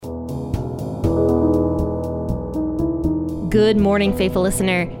Good morning, faithful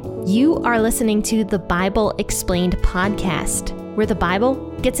listener. You are listening to the Bible Explained podcast, where the Bible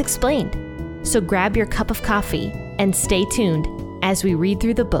gets explained. So grab your cup of coffee and stay tuned as we read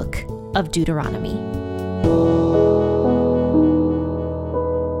through the book of Deuteronomy.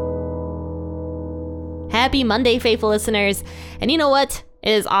 Happy Monday, faithful listeners. And you know what?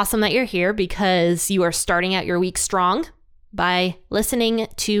 It is awesome that you're here because you are starting out your week strong by listening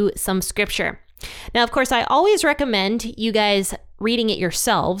to some scripture. Now, of course, I always recommend you guys reading it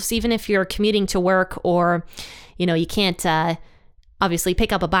yourselves, even if you're commuting to work or, you can't obviously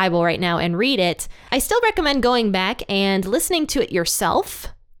pick up a Bible right now and read it. I still recommend going back and listening to it yourself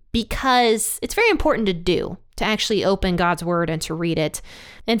because it's very important to actually open God's Word and to read it.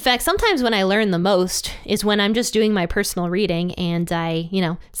 In fact, sometimes when I learn the most is when I'm just doing my personal reading and I,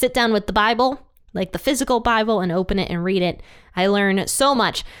 sit down with the Bible, like the physical Bible, and open it and read it. I learn so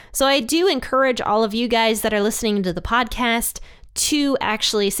much. So I do encourage all of you guys that are listening to the podcast to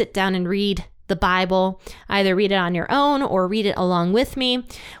actually sit down and read the Bible. Either read it on your own or read it along with me,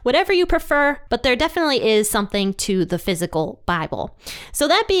 whatever you prefer, but there definitely is something to the physical Bible. So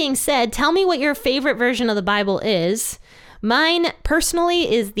that being said, tell me what your favorite version of the Bible is. Mine personally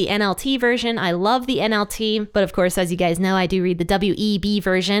is the NLT version. I love the NLT, but of course, as you guys know, I do read the WEB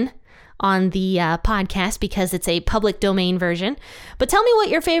version on the podcast because it's a public domain version. But tell me what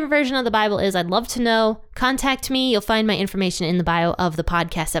your favorite version of the Bible is. I'd love to know. Contact me. You'll find my information in the bio of the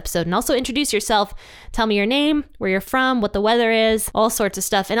podcast episode. And also introduce yourself. Tell me your name, where you're from, what the weather is, all sorts of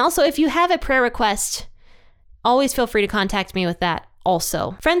stuff. And also, if you have a prayer request, always feel free to contact me with that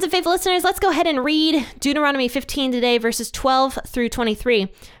also. Friends and faithful listeners, let's go ahead and read Deuteronomy 15 today, verses 12 through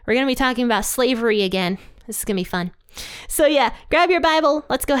 23. We're going to be talking about slavery again. This is going to be fun. So grab your Bible.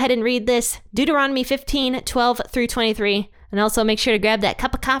 Let's go ahead and read this. Deuteronomy 15, 12 through 23. And also make sure to grab that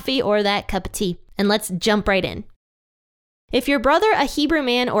cup of coffee or that cup of tea. And let's jump right in. If your brother, a Hebrew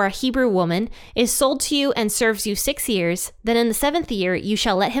man or a Hebrew woman, is sold to you and serves you 6 years, then in the 7th year you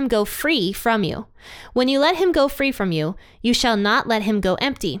shall let him go free from you. When you let him go free from you, you shall not let him go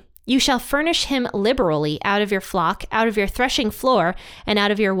empty. You shall furnish him liberally out of your flock, out of your threshing floor, and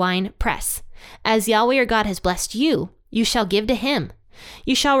out of your wine press. As Yahweh your God has blessed you, you shall give to him.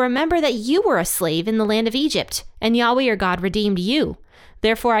 You shall remember that you were a slave in the land of Egypt, and Yahweh your God redeemed you.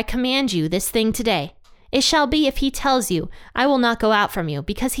 Therefore I command you this thing today. It shall be if he tells you, I will not go out from you,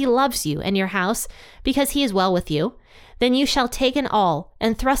 because he loves you and your house, because he is well with you. Then you shall take an awl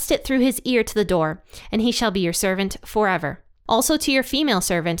and thrust it through his ear to the door, and he shall be your servant forever. Also to your female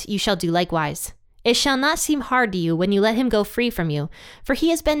servant you shall do likewise. It shall not seem hard to you when you let him go free from you, for he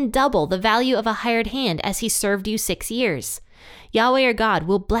has been double the value of a hired hand as he served you 6 years. Yahweh your God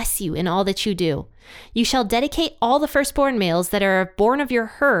will bless you in all that you do. You shall dedicate all the firstborn males that are born of your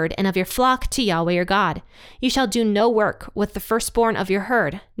herd and of your flock to Yahweh your God. You shall do no work with the firstborn of your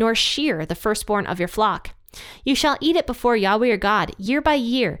herd, nor shear the firstborn of your flock. You shall eat it before Yahweh your God year by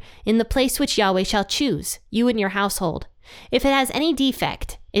year in the place which Yahweh shall choose, you and your household. If it has any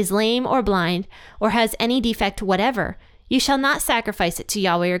defect, is lame or blind, or has any defect whatever, you shall not sacrifice it to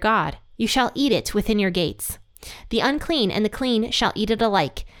Yahweh your God. You shall eat it within your gates. The unclean and the clean shall eat it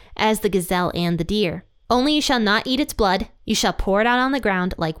alike, as the gazelle and the deer. Only you shall not eat its blood. You shall pour it out on the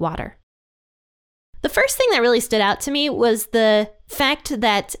ground like water. The first thing that really stood out to me was the fact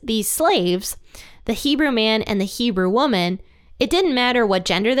that these slaves, the Hebrew man and the Hebrew woman, it didn't matter what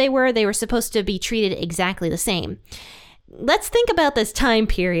gender they were supposed to be treated exactly the same. Let's think about this time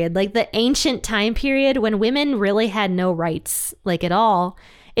period, like the ancient time period when women really had no rights, like at all.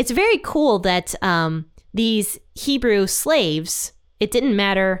 It's very cool that these Hebrew slaves, it didn't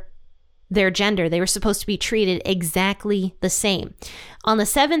matter their gender. They were supposed to be treated exactly the same. On the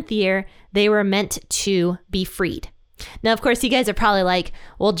 7th year, they were meant to be freed. Now, of course, you guys are probably like,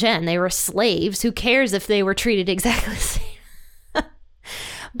 well, Jen, they were slaves. Who cares if they were treated exactly the same?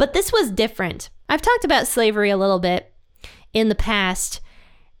 But this was different. I've talked about slavery a little bit in the past,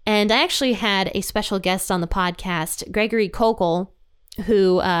 and I actually had a special guest on the podcast, Gregory Kokel,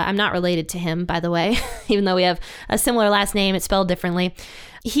 who I'm not related to him, by the way, even though we have a similar last name, it's spelled differently.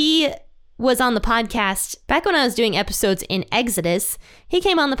 He was on the podcast back when I was doing episodes in Exodus. He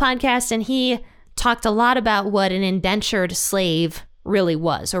came on the podcast and he talked a lot about what an indentured slave really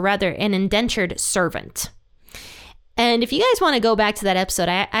was, or rather an indentured servant. And if you guys want to go back to that episode,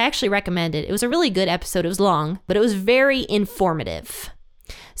 I actually recommend it. It was a really good episode. It was long, but it was very informative.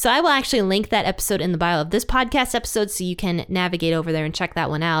 So I will actually link that episode in the bio of this podcast episode so you can navigate over there and check that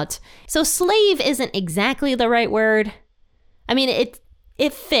one out. So slave isn't exactly the right word. I mean,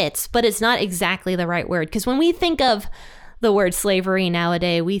 it fits, but it's not exactly the right word. Because when we think of the word slavery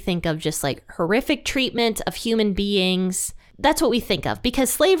nowadays, we think of just like horrific treatment of human beings, that's what we think of, because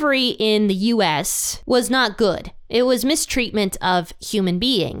slavery in the US was not good. It was mistreatment of human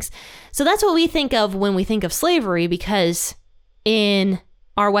beings. So that's what we think of when we think of slavery, because in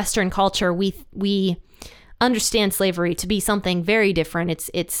our Western culture, we understand slavery to be something very different.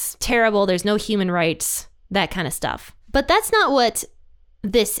 It's terrible. There's no human rights, that kind of stuff. But that's not what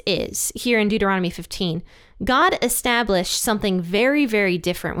this is here in Deuteronomy 15. God established something very, very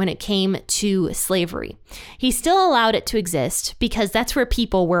different when it came to slavery. He still allowed it to exist because that's where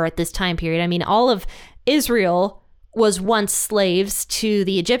people were at this time period. I mean, all of Israel was once slaves to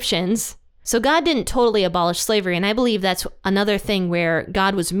the Egyptians. So God didn't totally abolish slavery. And I believe that's another thing where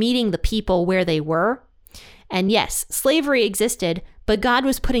God was meeting the people where they were. And yes, slavery existed, but God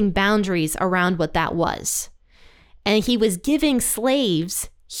was putting boundaries around what that was. And he was giving slaves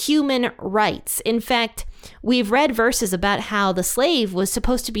human rights. In fact, we've read verses about how the slave was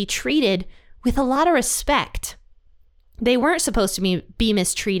supposed to be treated with a lot of respect. They weren't supposed to be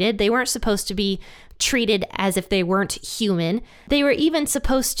mistreated. They weren't supposed to be treated as if they weren't human. They were even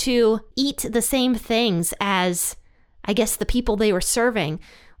supposed to eat the same things as, I guess, the people they were serving.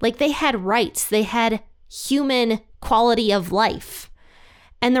 Like, they had rights. They had human quality of life.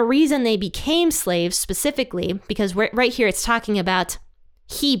 And the reason they became slaves specifically, because right here it's talking about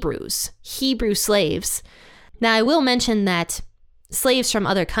Hebrew slaves. Now, I will mention that slaves from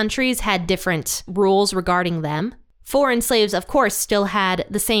other countries had different rules regarding them. Foreign slaves, of course, still had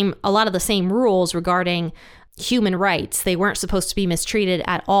a lot of the same rules regarding human rights. They weren't supposed to be mistreated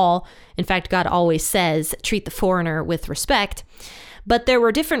at all. In fact, God always says, treat the foreigner with respect. But there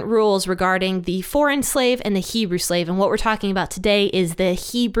were different rules regarding the foreign slave and the Hebrew slave. And what we're talking about today is the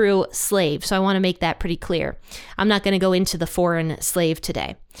Hebrew slave. So I want to make that pretty clear. I'm not going to go into the foreign slave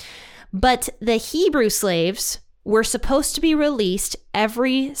today. But the Hebrew slaves were supposed to be released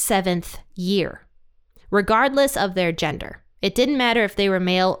every 7th year, regardless of their gender. It didn't matter if they were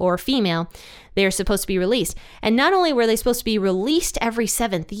male or female. They were supposed to be released. And not only were they supposed to be released every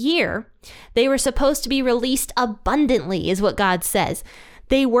 7th year, they were supposed to be released abundantly, is what God says.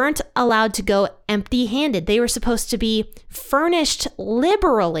 They weren't allowed to go empty-handed. They were supposed to be furnished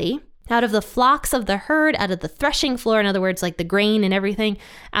liberally out of the flocks of the herd, out of the threshing floor, in other words, like the grain and everything,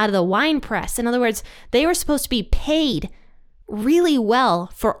 out of the wine press. In other words, they were supposed to be paid really well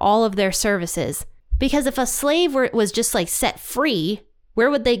for all of their services. Because if a slave was just like set free,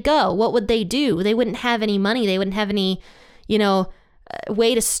 where would they go? What would they do? They wouldn't have any money. They wouldn't have any,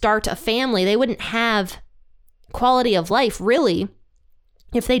 way to start a family. They wouldn't have quality of life, really,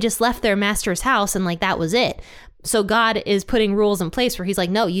 if they just left their master's house and like that was it. So God is putting rules in place where he's like,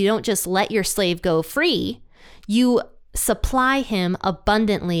 no, you don't just let your slave go free. You supply him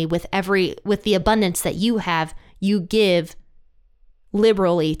abundantly with the abundance that you have. You give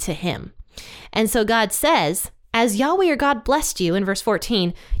liberally to him. And so God says, as Yahweh your God blessed you, in verse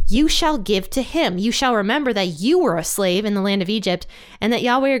 14, you shall give to him. You shall remember that you were a slave in the land of Egypt and that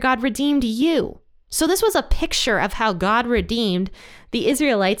Yahweh your God redeemed you. So this was a picture of how God redeemed the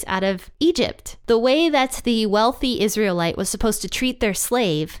Israelites out of Egypt. The way that the wealthy Israelite was supposed to treat their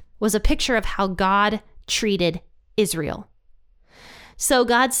slave was a picture of how God treated Israel. So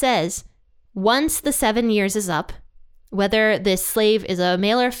God says, once the 7 years is up, whether this slave is a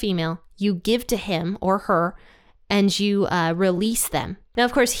male or female, you give to him or her and you release them. Now,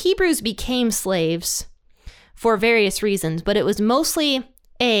 of course, Hebrews became slaves for various reasons, but it was mostly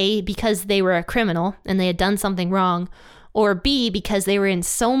A, because they were a criminal and they had done something wrong, or B, because they were in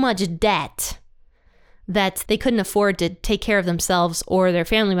so much debt that they couldn't afford to take care of themselves or their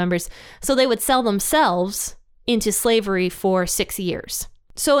family members. So they would sell themselves into slavery for 6 years.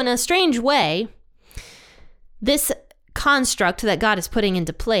 So in a strange way, this construct that God is putting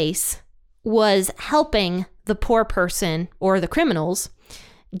into place was helping the poor person or the criminals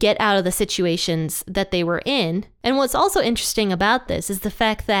get out of the situations that they were in. And what's also interesting about this is the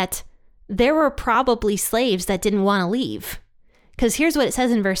fact that there were probably slaves that didn't want to leave. Because here's what it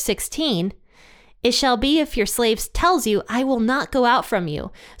says in verse 16. It shall be if your slave tells you, I will not go out from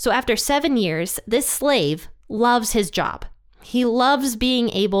you. So after 7 years, this slave loves his job. He loves being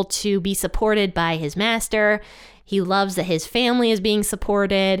able to be supported by his master. He loves that his family is being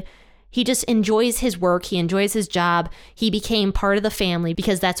supported. He just enjoys his work. He enjoys his job. He became part of the family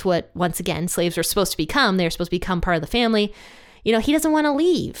because that's what, once again, slaves are supposed to become. They're supposed to become part of the family. He doesn't want to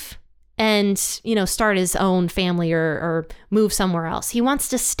leave and, start his own family or move somewhere else. He wants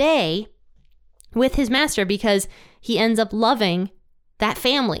to stay with his master because he ends up loving that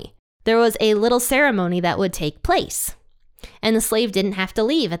family. There was a little ceremony that would take place, and the slave didn't have to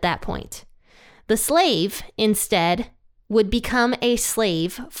leave at that point. The slave, instead, would become a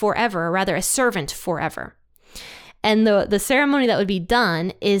slave forever, or rather a servant forever. And the ceremony that would be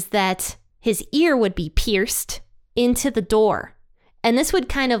done is that his ear would be pierced into the door. And this would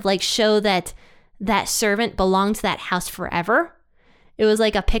kind of like show that that servant belonged to that house forever. It was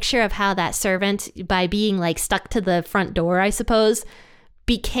like a picture of how that servant, by being like stuck to the front door, I suppose,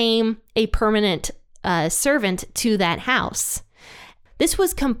 became a permanent servant to that house. This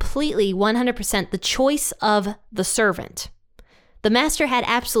was completely 100% the choice of the servant. The master had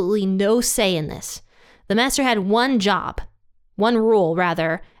absolutely no say in this. The master had one rule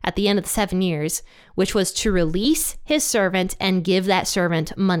at the end of the 7 years, which was to release his servant and give that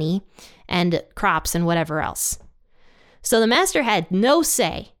servant money and crops and whatever else. So the master had no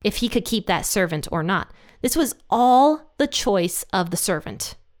say if he could keep that servant or not. This was all the choice of the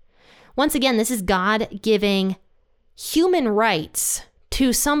servant. Once again, this is God giving human rights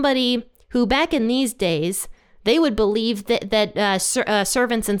to somebody who back in these days, they would believe that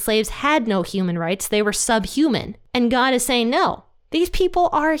servants and slaves had no human rights. They were subhuman. And God is saying, no, these people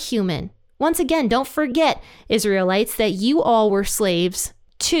are human. Once again, don't forget, Israelites, that you all were slaves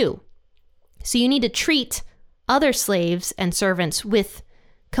too. So you need to treat other slaves and servants with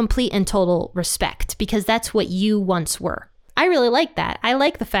complete and total respect, because that's what you once were. I really like that. I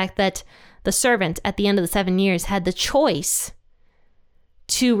like the fact that the servant at the end of the 7 years had the choice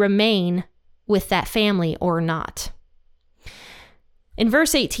to remain with that family or not. In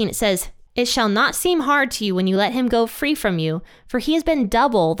verse 18, it says, "It shall not seem hard to you when you let him go free from you, for he has been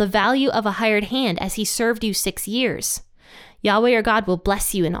double the value of a hired hand as he served you 6 years. Yahweh your God will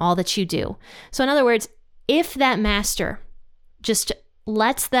bless you in all that you do." So in other words, if that master just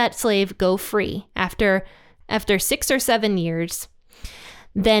lets that slave go free after 6 or 7 years,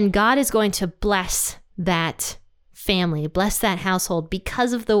 then God is going to bless that family, bless that household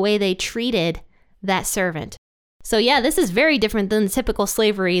because of the way they treated that servant. So yeah, this is very different than the typical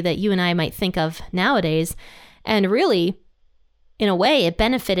slavery that you and I might think of nowadays. And really, in a way, it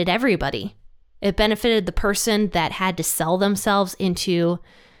benefited everybody. It benefited the person that had to sell themselves into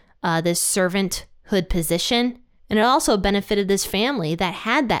this servanthood position. And it also benefited this family that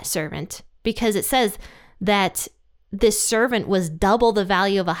had that servant, because it says that this servant was double the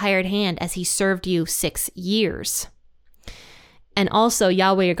value of a hired hand as he served you 6 years. And also,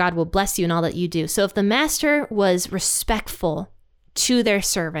 Yahweh your God will bless you in all that you do. So if the master was respectful to their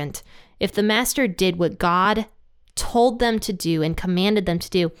servant, if the master did what God told them to do and commanded them to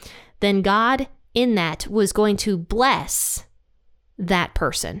do, then God in that was going to bless that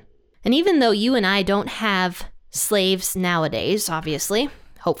person. And even though you and I don't have slaves nowadays, obviously,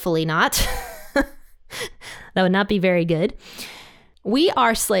 hopefully not, that would not be very good, we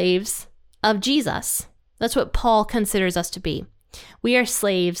are slaves of Jesus. That's what Paul considers us to be. We are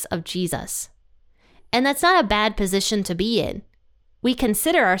slaves of Jesus. And that's not a bad position to be in. We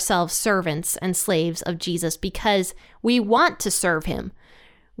consider ourselves servants and slaves of Jesus because we want to serve him.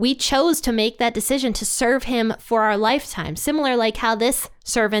 We chose to make that decision to serve him for our lifetime. Similar like how this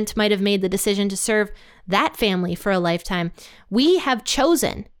servant might have made the decision to serve that family for a lifetime. We have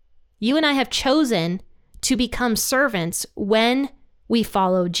chosen, you and I have chosen to become servants when we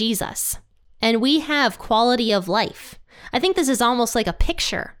follow Jesus. And we have quality of life. I think this is almost like a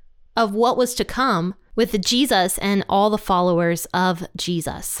picture of what was to come with Jesus and all the followers of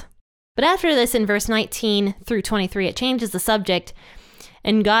Jesus. But after this, in verse 19 through 23, it changes the subject,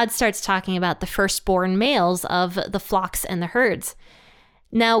 and God starts talking about the firstborn males of the flocks and the herds.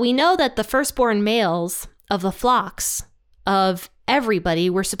 Now, we know that the firstborn males of the flocks of everybody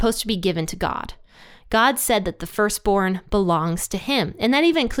were supposed to be given to God. God said that the firstborn belongs to him, and that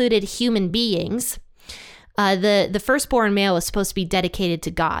even included human beings. The firstborn male was supposed to be dedicated to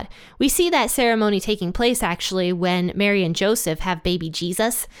God. We see that ceremony taking place actually when Mary and Joseph have baby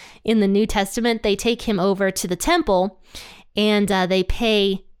Jesus in the New Testament. They take him over to the temple and they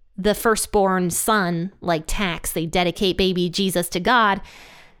pay the firstborn son like tax. They dedicate baby Jesus to God.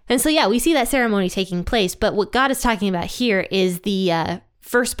 And so yeah, we see that ceremony taking place. But what God is talking about here is the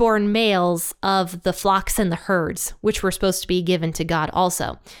firstborn males of the flocks and the herds, which were supposed to be given to God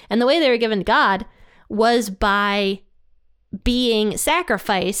also. And the way they were given to God was by being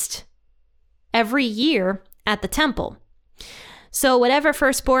sacrificed every year at the temple. So whatever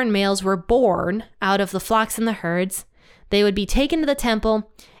firstborn males were born out of the flocks and the herds, they would be taken to the temple,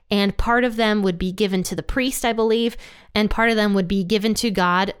 and part of them would be given to the priest, I believe, and part of them would be given to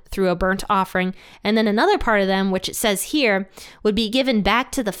God through a burnt offering. And then another part of them, which it says here, would be given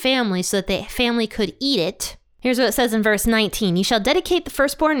back to the family so that the family could eat it. Here's what it says in verse 19. "You shall dedicate the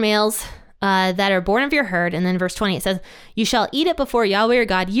firstborn males that are born of your herd." And then verse 20, it says, "You shall eat it before Yahweh your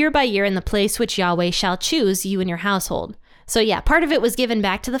God year by year in the place which Yahweh shall choose, you and your household." So yeah, part of it was given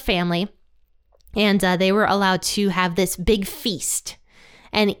back to the family. And they were allowed to have this big feast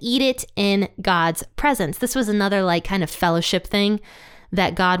and eat it in God's presence. This was another like kind of fellowship thing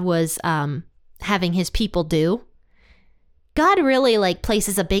that God was having his people do. God really like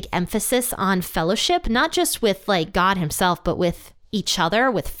places a big emphasis on fellowship, not just with like God himself, but with each other,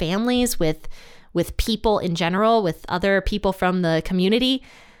 with families, with people in general, with other people from the community.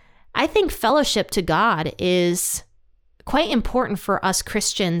 I think fellowship to God is quite important for us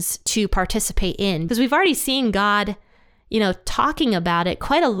Christians to participate in, because we've already seen God, talking about it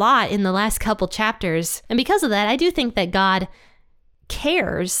quite a lot in the last couple chapters. And because of that, I do think that God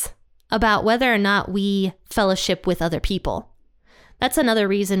cares about whether or not we fellowship with other people. That's another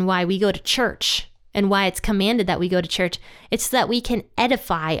reason why we go to church and why it's commanded that we go to church. It's so that we can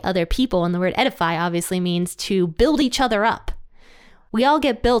edify other people. And the word edify obviously means to build each other up. We all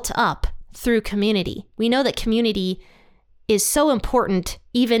get built up through community. We know that community is so important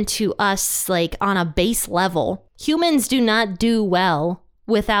even to us, like on a base level. Humans do not do well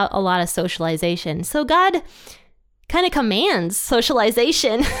without a lot of socialization. So God kind of commands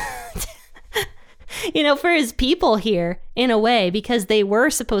socialization for his people here in a way, because they were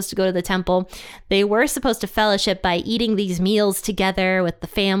supposed to go to the temple. They were supposed to fellowship by eating these meals together with the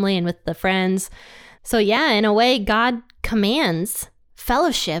family and with the friends. So yeah, in a way, God commands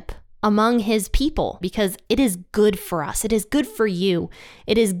fellowship among his people because it is good for us. It is good for you.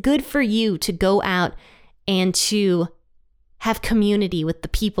 It is good for you to go out and to have community with the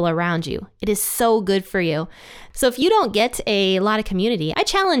people around you. It is so good for you. So if you don't get a lot of community, I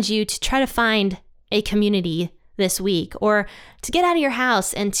challenge you to try to find a community this week, or to get out of your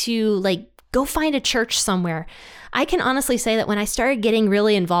house and to like go find a church somewhere. I can honestly say that when I started getting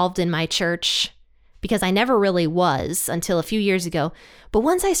really involved in my church, because I never really was until a few years ago, but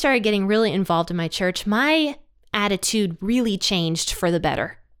once I started getting really involved in my church, my attitude really changed for the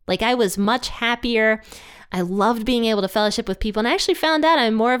better. Like I was much happier. I loved being able to fellowship with people, and I actually found out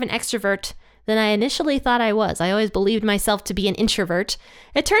I'm more of an extrovert than I initially thought I was. I always believed myself to be an introvert.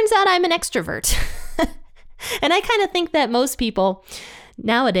 It turns out I'm an extrovert. And I kind of think that most people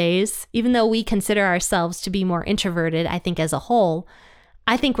nowadays, even though we consider ourselves to be more introverted, I think as a whole,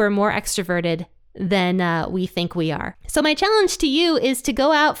 I think we're more extroverted than we think we are. So my challenge to you is to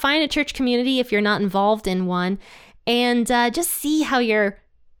go out, find a church community if you're not involved in one, and just see how your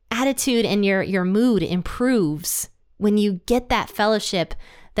attitude and your mood improves when you get that fellowship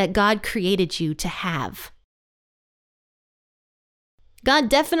that God created you to have. God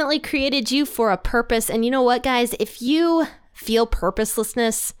definitely created you for a purpose. And you know what, guys? If you feel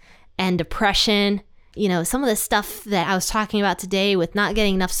purposelessness and depression, some of the stuff that I was talking about today with not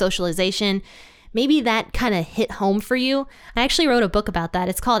getting enough socialization, maybe that kind of hit home for you. I actually wrote a book about that.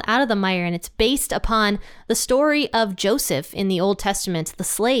 It's called Out of the Mire, and it's based upon the story of Joseph in the Old Testament, the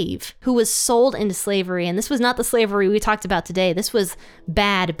slave who was sold into slavery. And this was not the slavery we talked about today. This was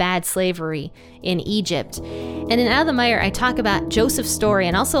bad slavery in Egypt. And in Out of the Mire, I talk about Joseph's story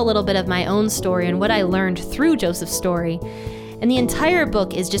and also a little bit of my own story and what I learned through Joseph's story. And the entire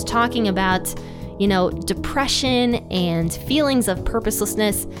book is just talking about depression and feelings of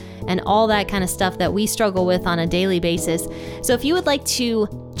purposelessness and all that kind of stuff that we struggle with on a daily basis. So if you would like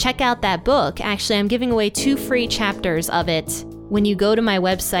to check out that book, actually, I'm giving away 2 free chapters of it. When you go to my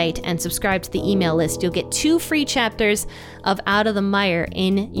website and subscribe to the email list, you'll get 2 free chapters of Out of the Mire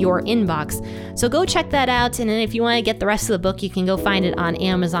in your inbox. So go check that out. And then if you want to get the rest of the book, you can go find it on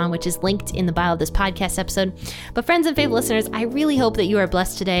Amazon, which is linked in the bio of this podcast episode. But friends and faithful listeners, I really hope that you are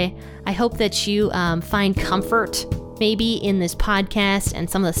blessed today. I hope that you find comfort maybe in this podcast and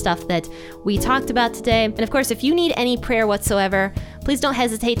some of the stuff that we talked about today. And of course, if you need any prayer whatsoever, please don't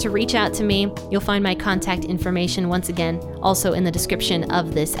hesitate to reach out to me. You'll find my contact information once again also in the description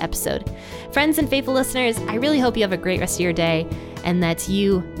of this episode. Friends and faithful listeners, I really hope you have a great rest of your day and that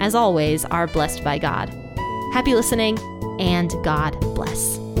you, as always, are blessed by God. Happy listening, and God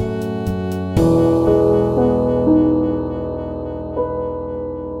bless.